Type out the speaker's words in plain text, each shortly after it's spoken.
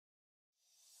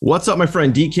What's up, my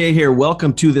friend? DK here.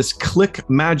 Welcome to this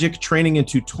ClickMagick training and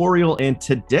tutorial. And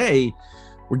today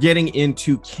we're getting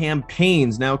into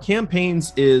campaigns. Now,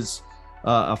 campaigns is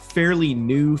a fairly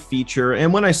new feature.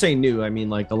 And when I say new, I mean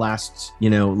like the last,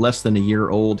 less than a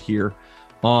year old here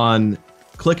on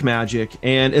ClickMagick.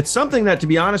 And it's something that, to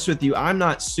be honest with you, I'm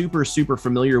not super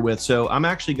familiar with. So I'm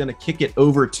actually going to kick it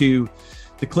over to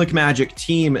the ClickMagick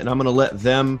team, and I'm going to let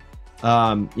them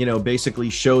basically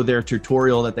show their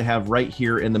tutorial that they have right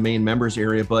here in the main members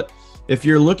area. But if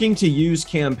you're looking to use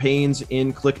campaigns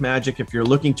in ClickMagick, if you're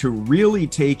looking to really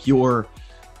take your,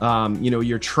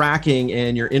 your tracking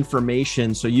and your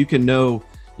information so you can know,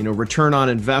 return on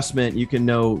investment, you can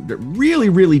know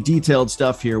really detailed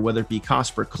stuff here, whether it be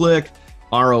cost per click,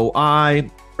 ROI,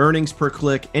 earnings per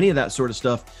click, any of that sort of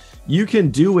stuff, you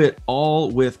can do it all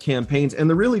with campaigns. And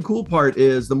the really cool part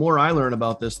is, the more I learn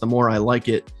about this, the more I like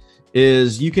it,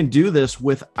 is you can do this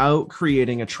without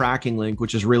creating a tracking link,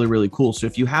 which is really cool. So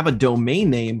if you have a domain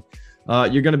name,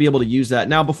 you're going to be able to use that.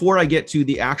 Now, before I get to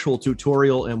the actual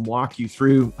tutorial and walk you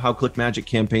through how ClickMagick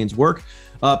campaigns work,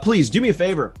 please do me a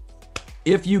favor.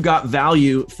 If you got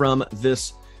value from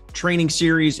this training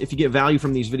series, if you get value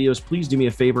from these videos, please do me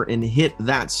a favor and hit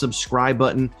that subscribe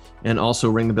button, and also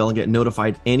ring the bell and get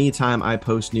notified anytime I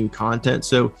post new content.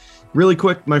 So really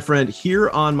quick, my friend, here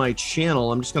on my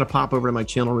channel, I'm just going to pop over to my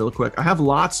channel real quick. I have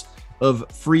lots of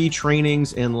free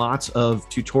trainings and lots of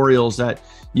tutorials that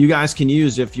you guys can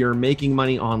use if you're making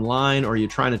money online or you're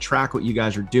trying to track what you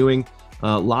guys are doing.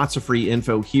 Lots of free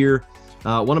info here.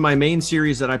 One of my main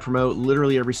series that I promote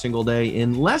literally every single day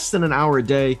in less than an hour a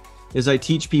day is I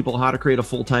teach people how to create a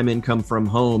full-time income from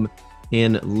home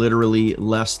in literally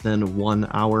less than 1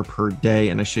 hour per day.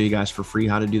 And I show you guys for free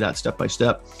how to do that step by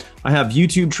step. I have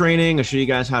YouTube training. I show you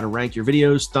guys how to rank your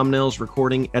videos, thumbnails,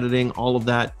 recording, editing, all of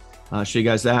that. Show you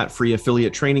guys that free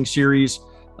affiliate training series,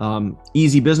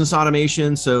 easy business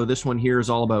automation. So this one here is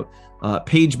all about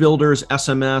page builders,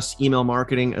 SMS, email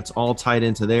marketing. It's all tied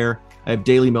into there. I have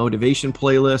daily motivation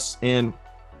playlists and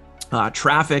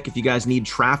traffic, if you guys need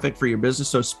traffic for your business.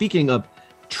 So speaking of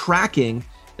tracking,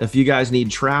 if you guys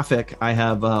need traffic, I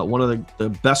have one of the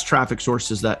best traffic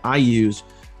sources that I use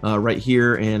right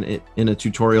here. And in a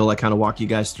tutorial, I kind of walk you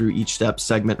guys through each step,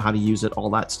 segment, how to use it, all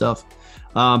that stuff.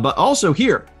 But also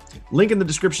here, link in the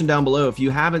description down below. If you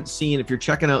haven't seen, if you're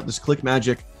checking out this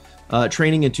ClickMagick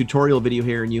training and tutorial video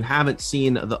here and you haven't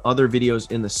seen the other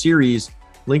videos in the series,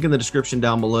 link in the description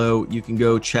down below. You can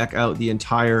go check out the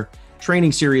entire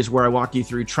training series where I walk you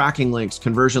through tracking links,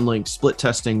 conversion links, split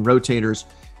testing, rotators,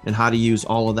 and how to use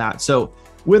all of that. So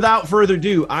without further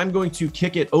ado, I'm going to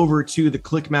kick it over to the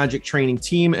ClickMagick training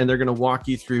team, and they're going to walk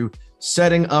you through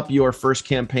setting up your first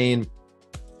campaign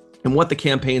and what the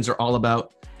campaigns are all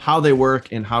about, how they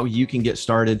work, and how you can get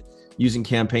started using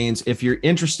campaigns. If you're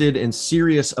interested and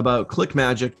serious about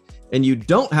ClickMagick and you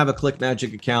don't have a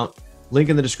ClickMagick account, link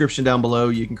in the description down below.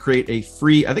 You can create a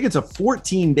free, I think it's a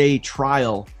 14-day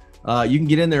trial. You can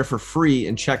get in there for free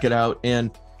and check it out. And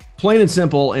plain and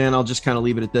simple, and I'll just kind of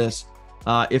leave it at this.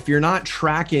 If you're not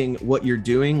tracking what you're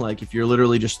doing, like if you're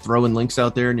literally just throwing links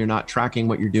out there and you're not tracking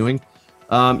what you're doing,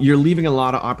 you're leaving a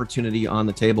lot of opportunity on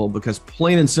the table, because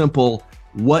plain and simple,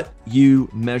 what you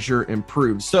measure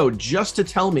improves. So just to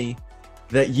tell me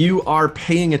that you are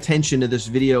paying attention to this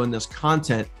video and this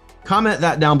content, comment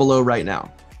that down below right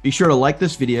now. Be sure to like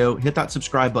this video, hit that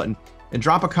subscribe button, and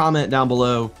drop a comment down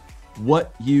below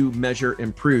what you measure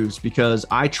improves, because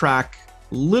I track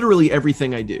literally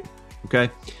everything I do. Okay.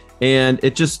 And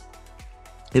it's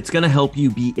going to help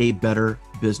you be a better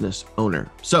business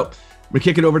owner. So I'm gonna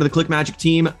kick it over to the ClickMagick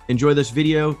team. Enjoy this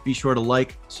video. Be sure to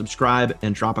like, subscribe,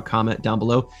 and drop a comment down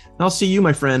below. And I'll see you,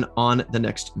 my friend, on the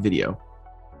next video.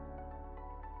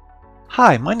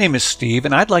 Hi, my name is Steve,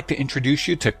 and I'd like to introduce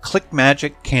you to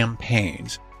ClickMagick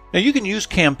Campaigns. Now, you can use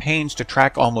campaigns to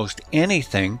track almost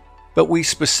anything, but we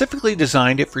specifically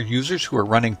designed it for users who are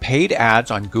running paid ads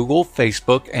on Google,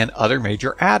 Facebook, and other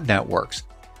major ad networks.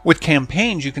 With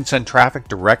campaigns, you can send traffic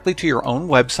directly to your own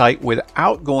website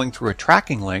without going through a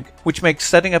tracking link, which makes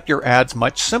setting up your ads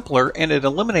much simpler, and it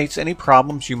eliminates any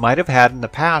problems you might have had in the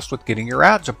past with getting your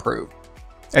ads approved.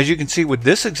 As you can see with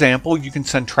this example, you can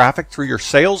send traffic through your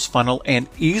sales funnel and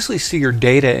easily see your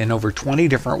data in over 20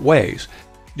 different ways.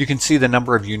 You can see the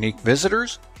number of unique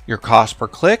visitors, your cost per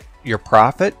click, your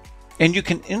profit, and you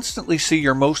can instantly see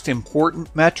your most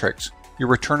important metrics: your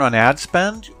return on ad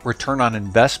spend, return on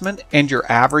investment, and your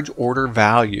average order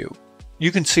value.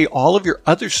 You can see all of your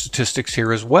other statistics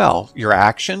here as well: your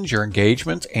actions, your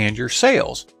engagements, and your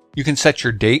sales. You can set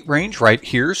your date range right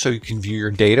here so you can view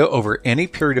your data over any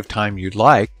period of time you'd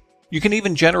like. You can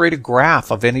even generate a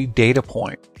graph of any data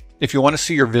point. If you want to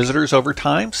see your visitors over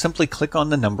time, simply click on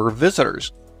the number of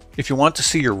visitors. If you want to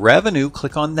see your revenue,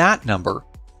 click on that number.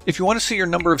 If you want to see your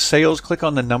number of sales, click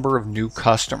on the number of new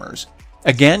customers.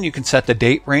 Again, you can set the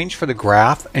date range for the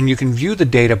graph, and you can view the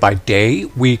data by day,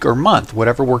 week, or month,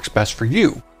 whatever works best for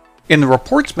you. In the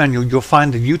Reports menu, you'll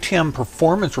find the UTM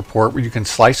Performance Report where you can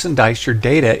slice and dice your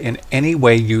data in any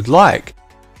way you'd like.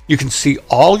 You can see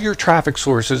all your traffic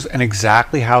sources and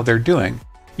exactly how they're doing.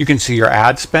 You can see your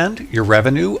ad spend, your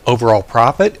revenue, overall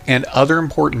profit, and other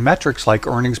important metrics like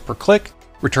earnings per click,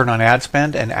 return on ad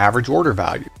spend, and average order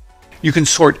value. You can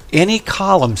sort any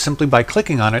column simply by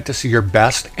clicking on it to see your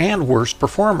best and worst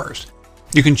performers.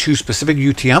 You can choose specific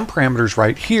UTM parameters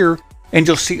right here, and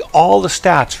you'll see all the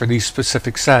stats for these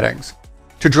specific settings.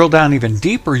 To drill down even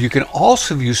deeper, you can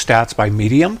also view stats by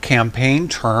medium, campaign,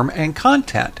 term, and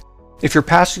content. If you're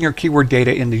passing your keyword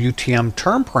data in the UTM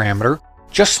term parameter,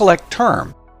 just select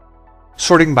term.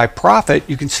 Sorting by profit,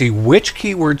 you can see which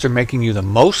keywords are making you the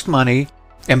most money,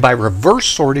 and by reverse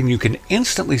sorting, you can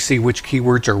instantly see which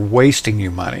keywords are wasting you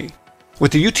money.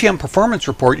 With the UTM Performance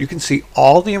Report, you can see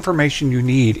all the information you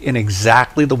need in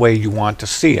exactly the way you want to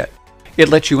see it. It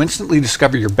lets you instantly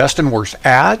discover your best and worst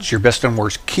ads, your best and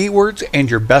worst keywords, and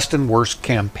your best and worst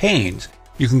campaigns.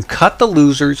 You can cut the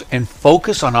losers and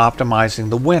focus on optimizing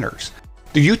the winners.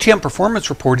 The UTM Performance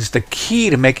Report is the key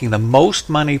to making the most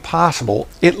money possible.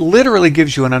 It literally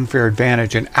gives you an unfair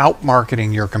advantage in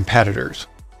out-marketing your competitors.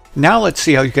 Now let's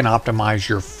see how you can optimize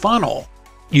your funnel.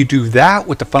 You do that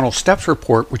with the Funnel Steps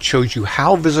Report, which shows you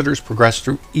how visitors progress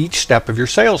through each step of your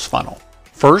sales funnel.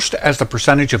 First, as the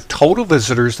percentage of total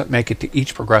visitors that make it to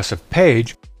each progressive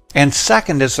page, and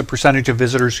second as the percentage of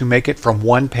visitors who make it from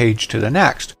one page to the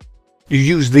next. You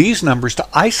use these numbers to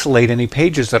isolate any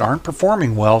pages that aren't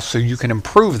performing well so you can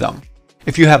improve them.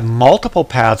 If you have multiple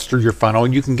paths through your funnel,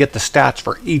 you can get the stats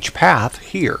for each path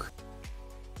here.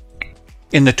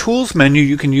 In the Tools menu,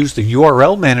 you can use the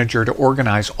URL Manager to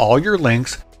organize all your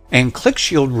links and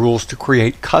ClickShield rules to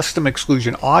create custom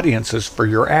exclusion audiences for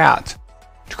your ads.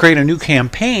 To create a new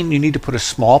campaign, you need to put a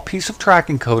small piece of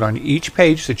tracking code on each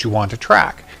page that you want to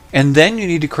track. And then you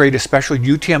need to create a special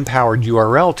UTM-powered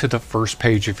URL to the first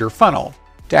page of your funnel.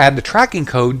 To add the tracking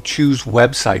code, choose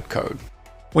Website Code.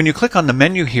 When you click on the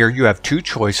menu here, you have two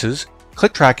choices,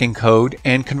 Click Tracking Code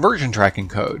and Conversion Tracking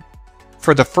Code.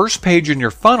 For the first page in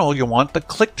your funnel, you'll want the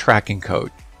Click Tracking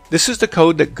Code. This is the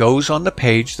code that goes on the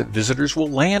page that visitors will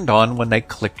land on when they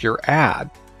click your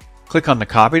ad. Click on the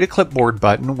Copy to Clipboard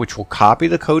button, which will copy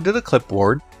the code to the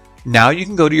clipboard. Now you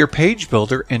can go to your page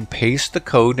builder and paste the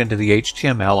code into the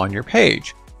HTML on your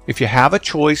page. If you have a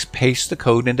choice, paste the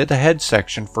code into the head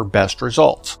section for best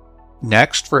results.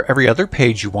 Next, for every other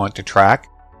page you want to track,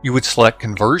 you would select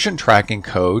Conversion Tracking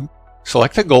Code,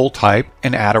 select a goal type,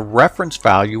 and add a reference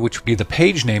value, which would be the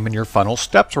page name in your funnel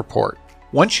steps report.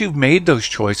 Once you've made those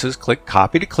choices, click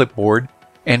Copy to Clipboard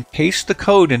and paste the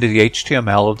code into the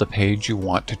HTML of the page you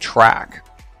want to track.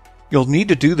 You'll need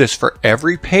to do this for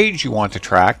every page you want to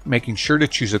track, making sure to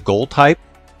choose a goal type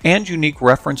and unique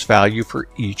reference value for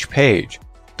each page.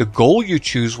 The goal you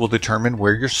choose will determine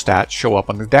where your stats show up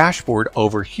on the dashboard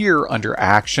over here under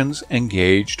Actions,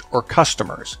 Engaged, or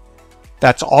Customers.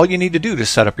 That's all you need to do to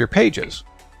set up your pages.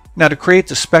 Now, to create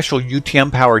the special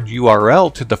UTM-powered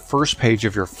URL to the first page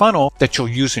of your funnel that you'll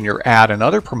use in your ad and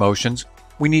other promotions,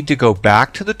 we need to go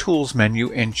back to the Tools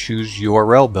menu and choose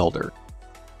URL Builder.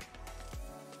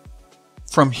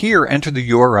 From here, enter the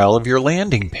URL of your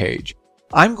landing page.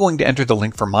 I'm going to enter the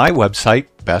link for my website,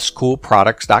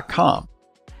 bestcoolproducts.com.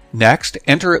 Next,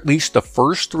 enter at least the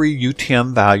first 3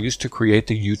 UTM values to create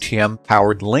the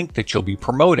UTM-powered link that you'll be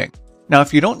promoting. Now,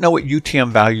 if you don't know what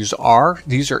UTM values are,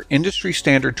 these are industry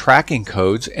standard tracking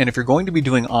codes, and if you're going to be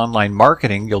doing online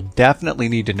marketing, you'll definitely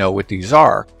need to know what these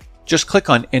are. Just click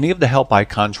on any of the help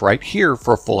icons right here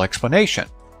for a full explanation.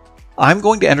 I'm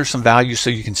going to enter some values so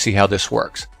you can see how this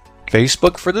works.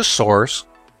 Facebook for the source,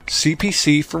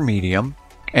 CPC for medium,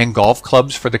 and golf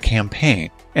clubs for the campaign.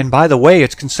 And by the way,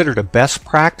 it's considered a best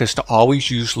practice to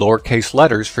always use lowercase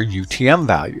letters for UTM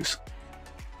values.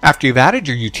 After you've added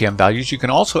your UTM values, you can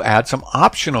also add some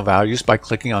optional values by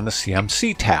clicking on the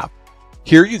CMC tab.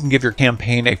 Here you can give your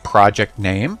campaign a project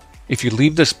name. If you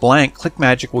leave this blank,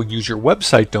 ClickMagick will use your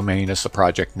website domain as the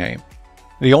project name.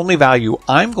 The only value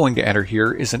I'm going to enter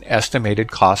here is an estimated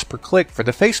cost per click for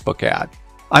the Facebook ad.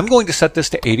 I'm going to set this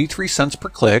to 83 cents per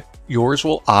click. Yours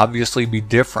will obviously be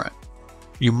different.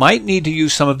 You might need to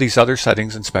use some of these other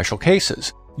settings in special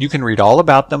cases. You can read all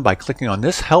about them by clicking on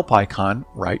this help icon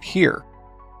right here.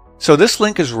 So this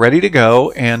link is ready to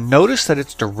go, and notice that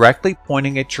it's directly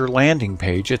pointing at your landing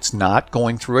page. It's not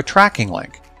going through a tracking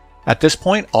link. At this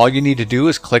point, all you need to do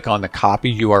is click on the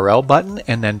Copy URL button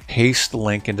and then paste the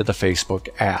link into the Facebook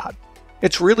ad.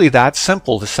 It's really that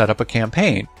simple to set up a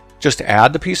campaign. Just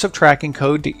add the piece of tracking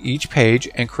code to each page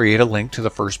and create a link to the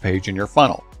first page in your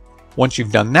funnel. Once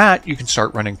you've done that, you can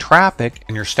start running traffic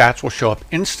and your stats will show up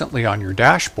instantly on your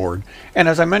dashboard. And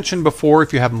as I mentioned before,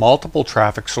 if you have multiple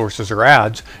traffic sources or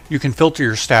ads, you can filter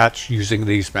your stats using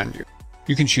these menus.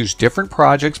 You can choose different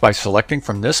projects by selecting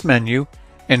from this menu.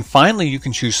 And finally, you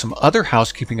can choose some other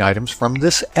housekeeping items from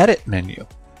this edit menu.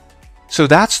 So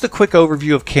that's the quick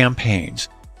overview of campaigns.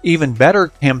 Even better,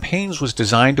 Campaigns was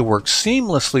designed to work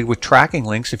seamlessly with tracking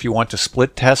links if you want to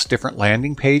split test different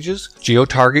landing pages,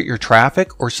 geo-target your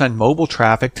traffic, or send mobile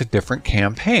traffic to different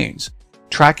campaigns.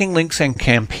 Tracking links and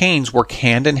campaigns work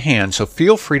hand in hand, so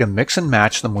feel free to mix and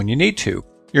match them when you need to.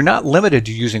 You're not limited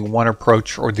to using one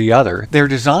approach or the other. They're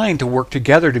designed to work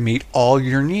together to meet all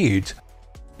your needs.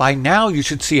 By now, you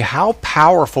should see how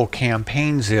powerful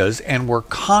Campaigns is, and we're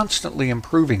constantly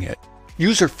improving it.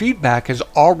 User feedback has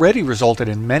already resulted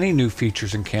in many new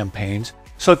features in Campaigns,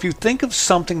 so if you think of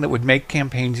something that would make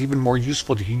Campaigns even more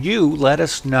useful to you, let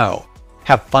us know.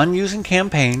 Have fun using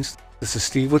Campaigns. This is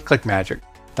Steve with ClickMagick.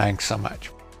 Thanks so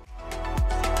much.